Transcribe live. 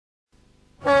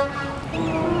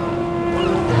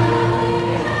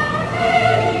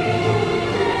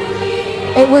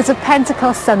was a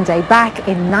Pentecost Sunday back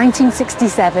in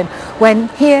 1967 when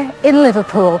here in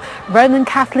Liverpool, Roman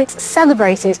Catholics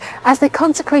celebrated as they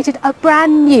consecrated a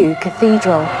brand new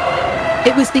cathedral.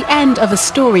 It was the end of a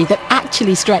story that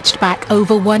actually stretched back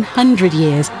over 100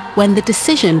 years when the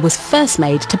decision was first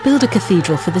made to build a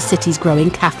cathedral for the city's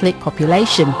growing Catholic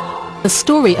population. A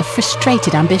story of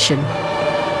frustrated ambition.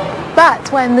 But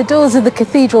when the doors of the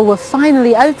cathedral were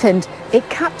finally opened, it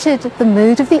captured the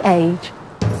mood of the age.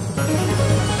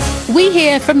 We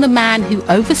hear from the man who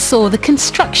oversaw the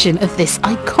construction of this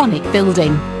iconic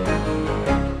building.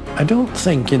 I don't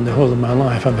think in the whole of my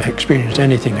life I've experienced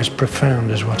anything as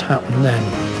profound as what happened then.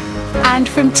 And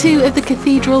from two of the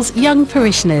cathedral's young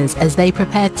parishioners as they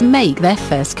prepared to make their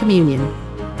first communion.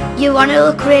 You want to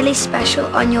look really special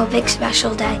on your big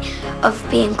special day of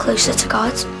being closer to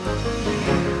God.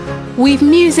 We've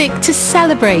music to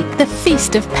celebrate the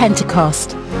Feast of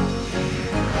Pentecost.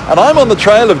 And I'm on the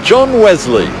trail of John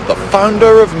Wesley, the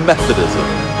founder of Methodism.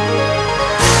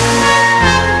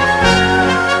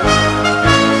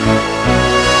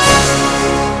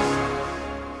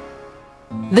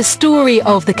 The story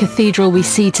of the cathedral we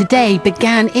see today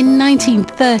began in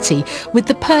 1930 with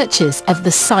the purchase of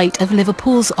the site of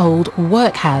Liverpool's old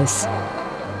workhouse.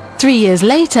 3 years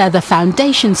later, the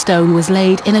foundation stone was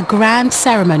laid in a grand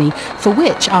ceremony for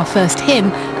which our first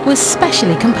hymn was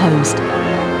specially composed.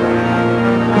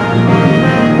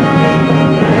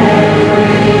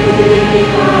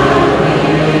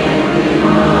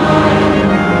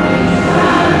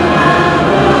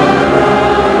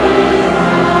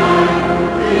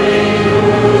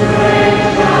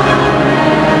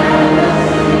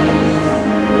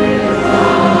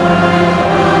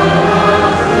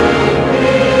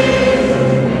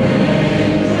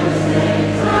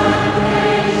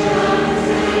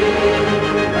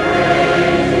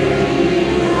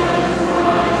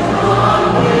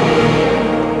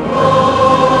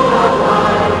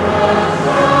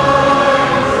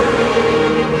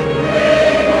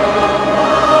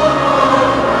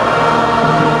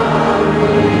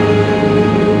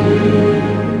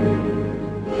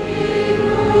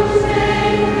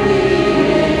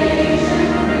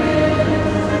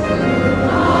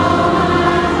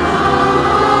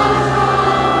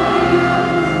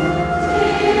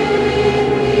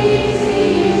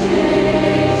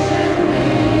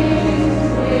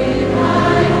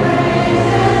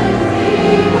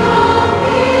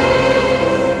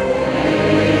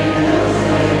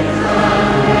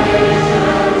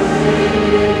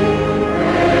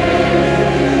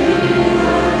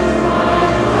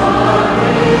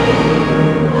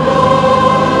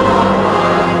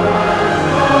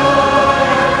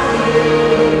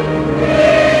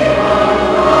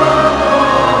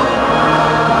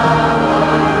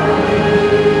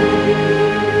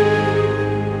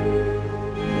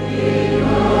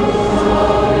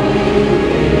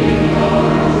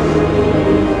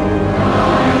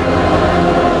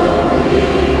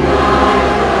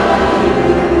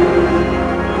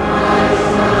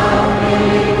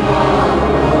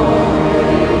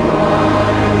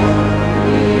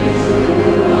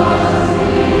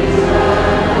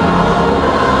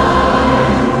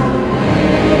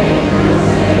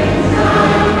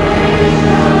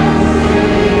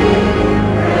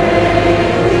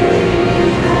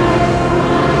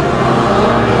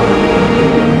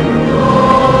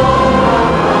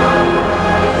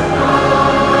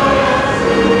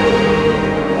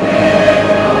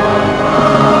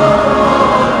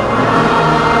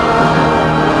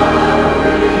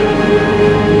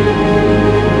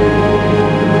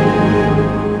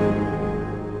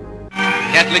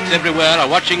 Catholics everywhere are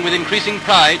watching with increasing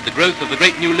pride the growth of the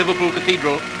great new Liverpool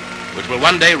Cathedral, which will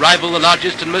one day rival the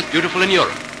largest and most beautiful in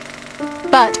Europe.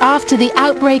 But after the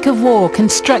outbreak of war,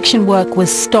 construction work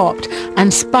was stopped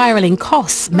and spiralling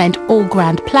costs meant all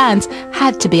grand plans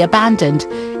had to be abandoned.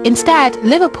 Instead,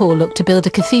 Liverpool looked to build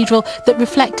a cathedral that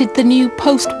reflected the new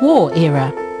post-war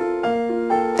era.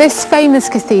 This famous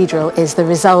cathedral is the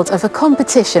result of a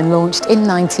competition launched in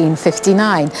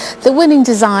 1959, the winning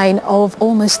design of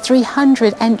almost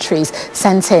 300 entries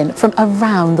sent in from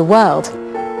around the world.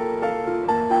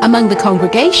 Among the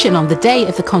congregation on the day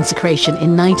of the consecration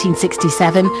in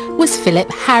 1967 was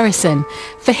Philip Harrison.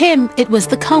 For him, it was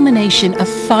the culmination of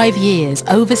 5 years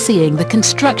overseeing the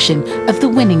construction of the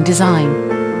winning design.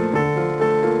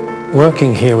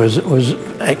 Working here was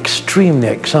extremely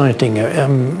exciting.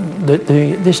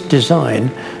 This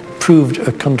design proved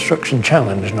a construction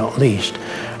challenge, not least.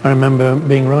 I remember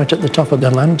being right at the top of the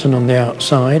lantern on the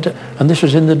outside, and this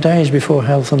was in the days before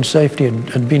health and safety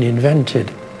had been invented.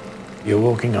 You're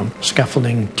walking on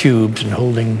scaffolding tubes and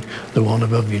holding the one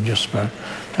above you just to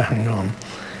hang on.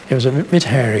 It was a bit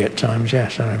hairy at times,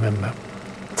 yes, I remember.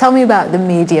 Tell me about the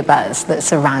media buzz that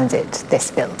surrounded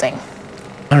this building.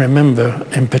 I remember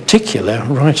in particular,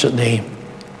 right at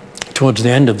towards the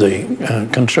end of the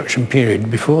construction period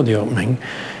before the opening,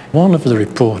 one of the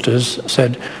reporters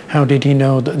said, how did he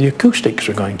know that the acoustics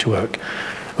were going to work?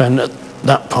 When at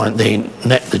that point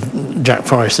Jack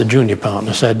Forrest, the junior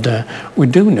partner, said, we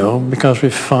do know because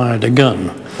we've fired a gun.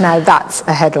 Now that's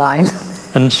a headline.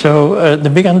 And so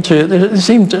they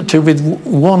seemed to, with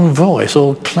one voice,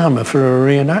 all clamour for a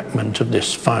reenactment of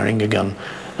this firing a gun.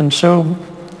 And so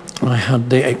I had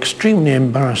the extremely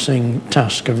embarrassing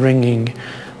task of ringing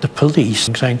the police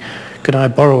and saying, could I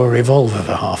borrow a revolver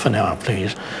for half an hour,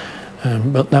 please?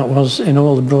 But that was in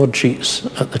all the broadsheets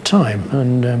at the time.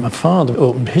 And my father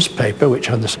opened his paper, which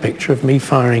had this picture of me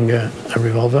firing a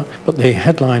revolver. But the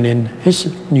headline in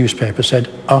his newspaper said,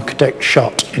 architect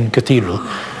shot in cathedral.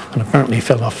 And apparently he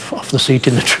fell off the seat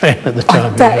in the train at the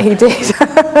time. I bet he did.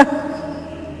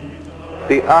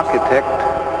 The architect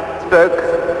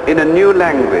spoke in a new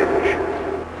language,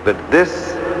 but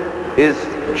this is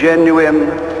genuine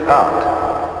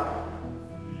art.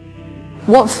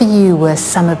 What for you were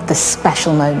some of the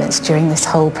special moments during this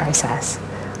whole process?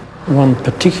 One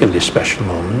particularly special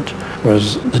moment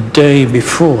was the day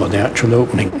before the actual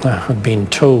opening. I had been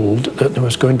told that there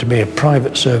was going to be a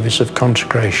private service of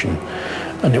consecration,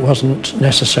 and it wasn't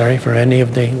necessary for any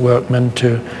of the workmen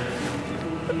to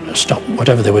stop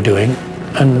whatever they were doing.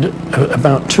 And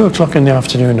about 2 o'clock in the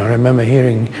afternoon, I remember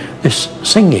hearing this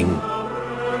singing.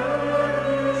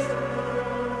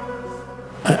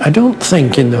 I don't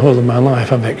think in the whole of my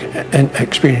life I've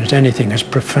experienced anything as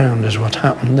profound as what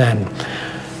happened then.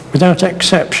 Without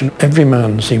exception, every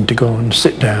man seemed to go and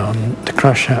sit down, the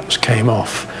crash hats came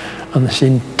off, and this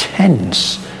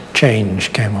intense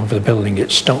change came over the building.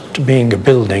 It stopped being a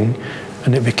building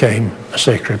and it became a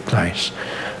sacred place.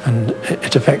 And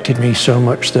it affected me so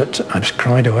much that I just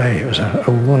cried away. It was a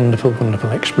wonderful,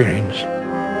 wonderful experience.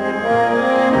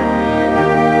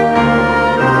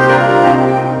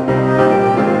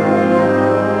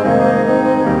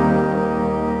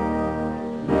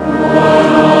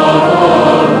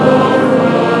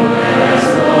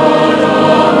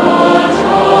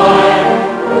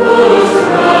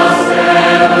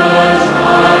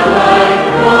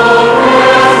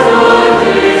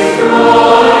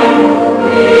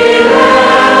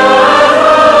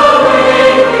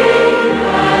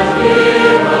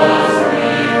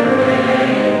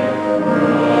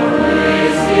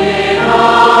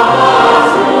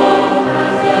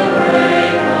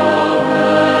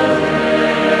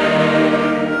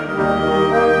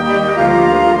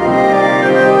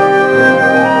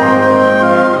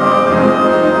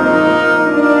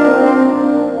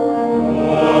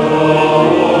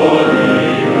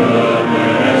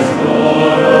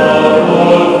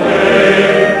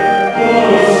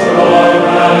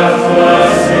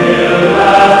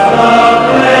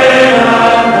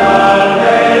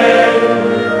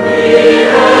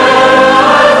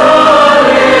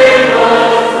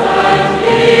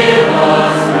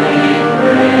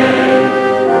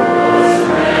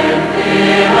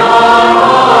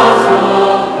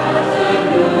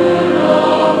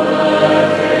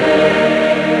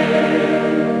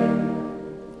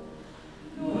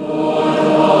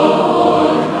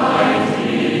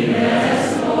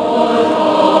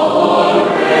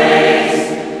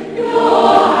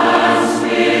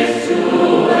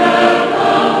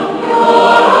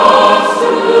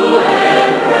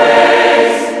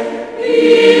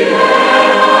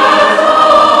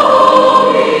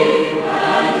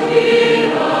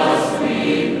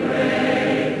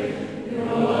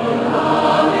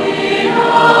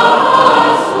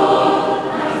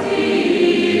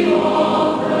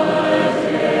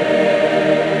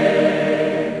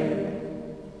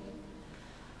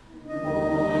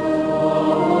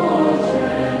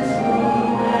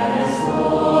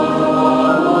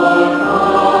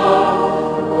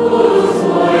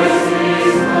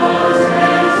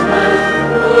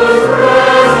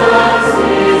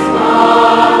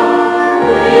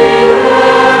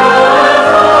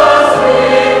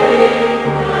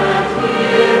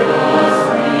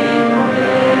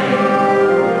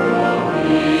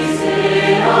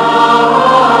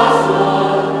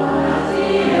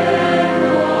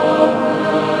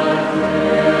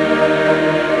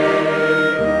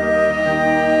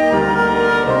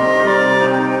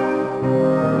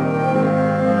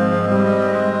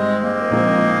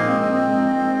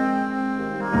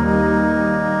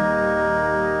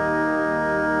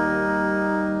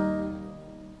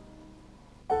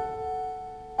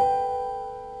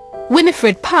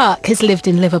 Winifred Park has lived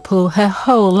in Liverpool her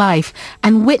whole life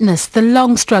and witnessed the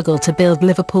long struggle to build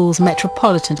Liverpool's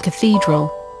Metropolitan Cathedral.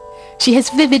 She has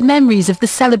vivid memories of the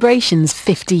celebrations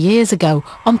 50 years ago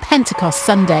on Pentecost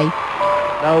Sunday.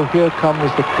 Now here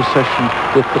comes the procession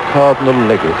with the Cardinal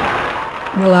Legate.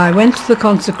 Well, I went to the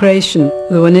consecration.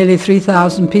 There were nearly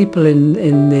 3,000 people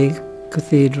in the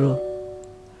cathedral.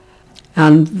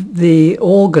 And the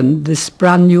organ, this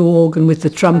brand new organ with the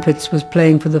trumpets, was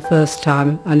playing for the first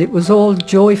time, and it was all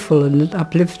joyful and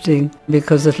uplifting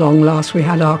because at long last we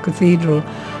had our cathedral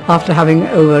after having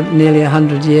over nearly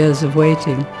 100 years of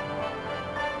waiting.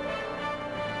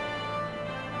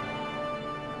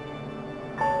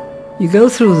 You go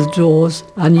through the doors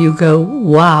and you go,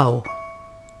 wow.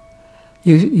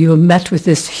 You are met with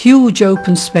this huge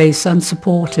open space,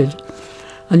 unsupported.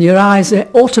 And your eyes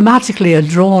automatically are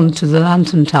drawn to the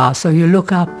lantern tower, so you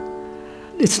look up.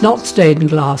 It's not stained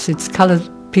glass, it's coloured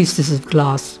pieces of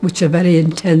glass, which are very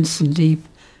intense and deep,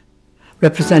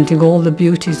 representing all the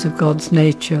beauties of God's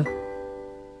nature.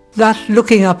 That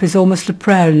looking up is almost a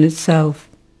prayer in itself.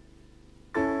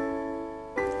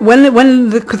 When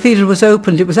the cathedral was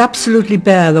opened, it was absolutely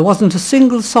bare. There wasn't a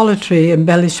single solitary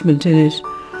embellishment in it.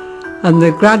 And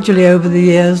gradually over the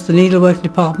years, the needlework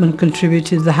department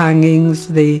contributed the hangings,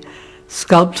 the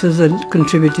sculptors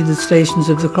contributed the Stations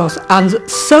of the Cross, and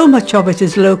so much of it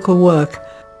is local work.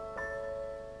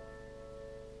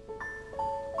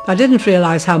 I didn't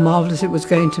realise how marvellous it was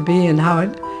going to be and how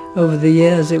over the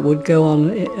years it would go on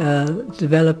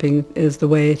developing as the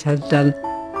way it had done.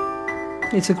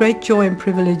 It's a great joy and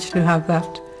privilege to have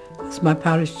that as my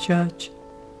parish church.